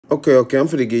Okay, I'm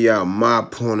finna give y'all my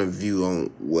point of view on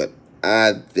what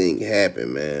I think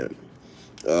happened, man.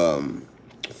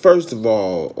 First of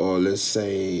all, let's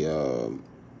say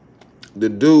the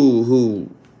dude who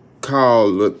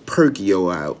called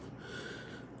Perkio out,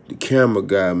 the camera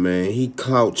guy, man, he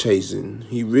clout chasing.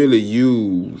 He really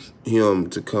used him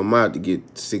to come out to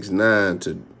get 6ix9ine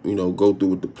to, go through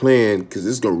with the plan, because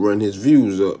it's gonna run his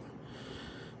views up.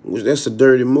 Which that's a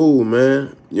dirty move,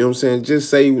 man. You know what I'm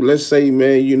saying? Let's say,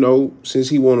 man, since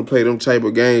he want to play them type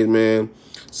of games, man,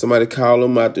 somebody call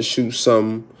him out to shoot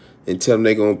something and tell him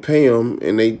they gonna pay him,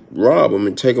 and they rob him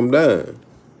and take him down.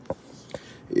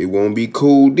 It won't be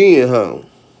cool then, huh?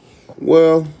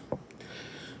 Well,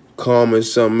 karma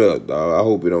is something else, dog. I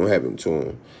hope it don't happen to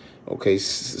him. Okay,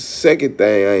 second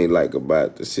thing I ain't like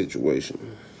about the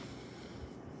situation.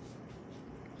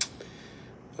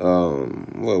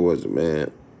 What was it,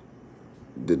 man?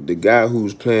 The guy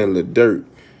who's playing the durk,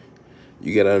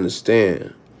 you gotta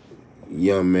understand,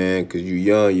 young man, because you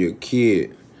young, you're a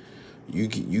kid. You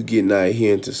getting out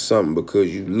here into something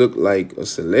because you look like a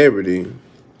celebrity,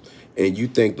 and you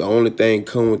think the only thing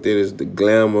come with it is the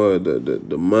glamour,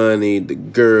 the money, the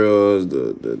girls,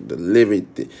 the living.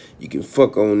 You can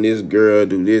fuck on this girl,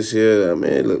 do this here.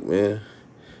 Man, look, man,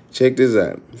 check this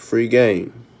out. Free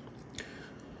game.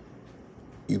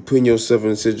 You putting yourself in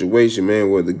a situation, man,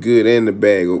 where the good and the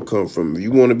bad will come from. If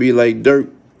you want to be like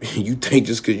Durk, you think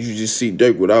just because you just see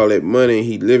Durk with all that money and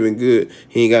he living good,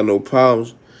 he ain't got no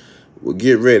problems, well,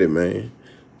 get ready, man.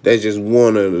 That's just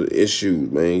one of the issues,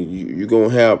 man. You going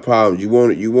to have problems. You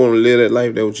want to live that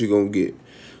life, that's what you going to get.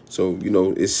 So,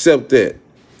 accept that. You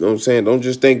know what I'm saying? Don't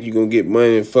just think you're going to get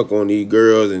money and fuck on these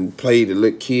girls and play the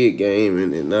little kid game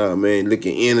and nah, man,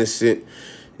 looking innocent.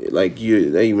 Like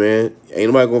hey man,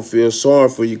 ain't nobody gonna feel sorry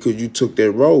for you because you took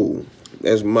that role.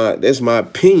 That's my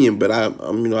opinion, but I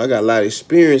got a lot of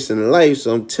experience in life,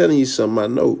 so I'm telling you something I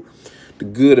know. The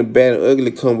good and bad and ugly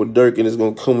come with Durk, and it's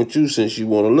gonna come with you since you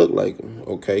want to look like him.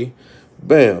 Okay,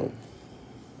 bam.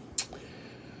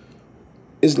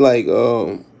 It's like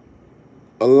a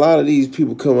lot of these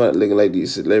people come out looking like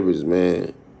these celebrities,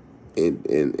 man,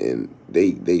 and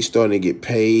they starting to get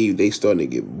paid, they starting to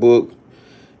get booked.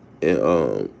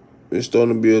 And it's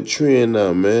starting to be a trend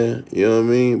now, man. You know what I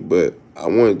mean? But I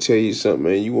want to tell you something,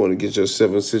 man. You want to get yourself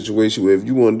in a situation where if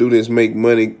you want to do this, make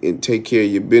money and take care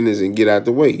of your business and get out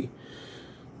the way.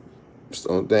 It's the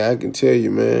only thing I can tell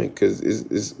you, man, because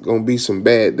it's going to be some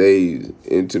bad days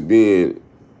into being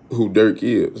who Durk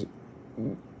is.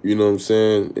 You know what I'm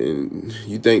saying? And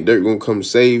you think Durk going to come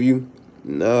save you?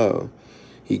 No,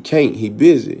 he can't. He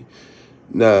busy.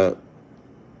 Now,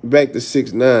 back to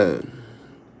 6ix9ine.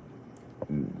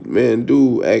 Man,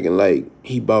 dude acting like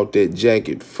he bought that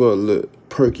jacket for little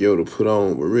Perkio to put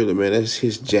on, but really, man, that's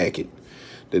his jacket.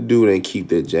 The dude ain't keep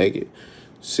that jacket.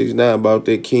 6ix9ine bought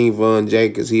that King Von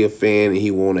jacket because he a fan and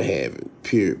he want to have it.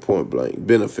 Period, point blank.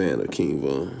 Been a fan of King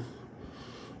Von.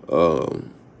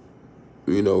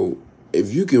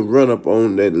 If you can run up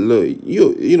on that little,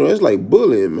 it's like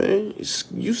bullying, man.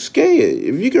 You scared.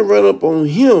 If you can run up on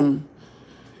him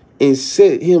and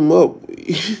set him up.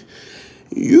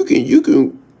 You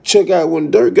can check out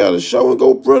when Durk got a show and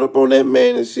go run up on that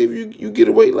man and see if you get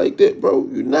away like that, bro.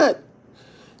 You're not.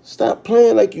 Stop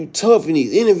playing like you tough in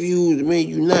these interviews, man.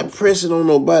 You're not pressing on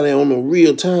nobody on no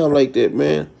real time like that,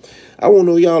 man. I want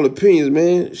to know y'all opinions,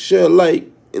 man. Share a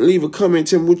like and leave a comment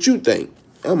telling me what you think.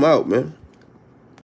 I'm out, man.